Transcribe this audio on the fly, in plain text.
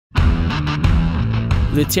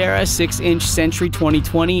The Terra 6-inch Sentry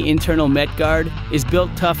 2020 internal Met Guard is built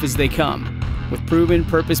tough as they come, with proven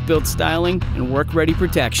purpose-built styling and work-ready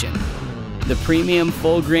protection. The premium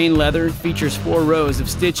full-grain leather features 4 rows of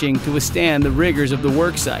stitching to withstand the rigors of the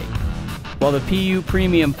worksite, while the PU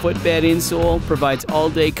Premium footbed insole provides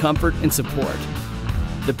all-day comfort and support.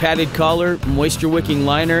 The padded collar, moisture-wicking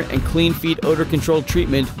liner, and clean feet odor control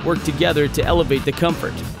treatment work together to elevate the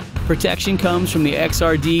comfort. Protection comes from the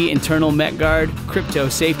XRD internal Met Guard, Crypto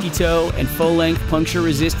safety toe, and full-length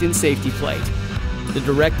puncture-resistant safety plate. The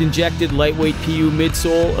direct-injected lightweight PU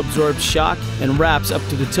midsole absorbs shock and wraps up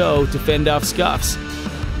to the toe to fend off scuffs.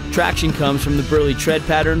 Traction comes from the burly tread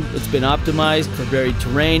pattern that's been optimized for varied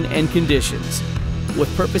terrain and conditions.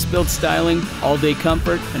 With purpose-built styling, all-day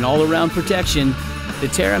comfort, and all-around protection, the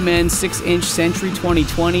Terra Men's 6-inch Sentry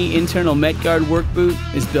 2020 internal Met Guard work boot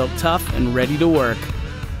is built tough and ready to work.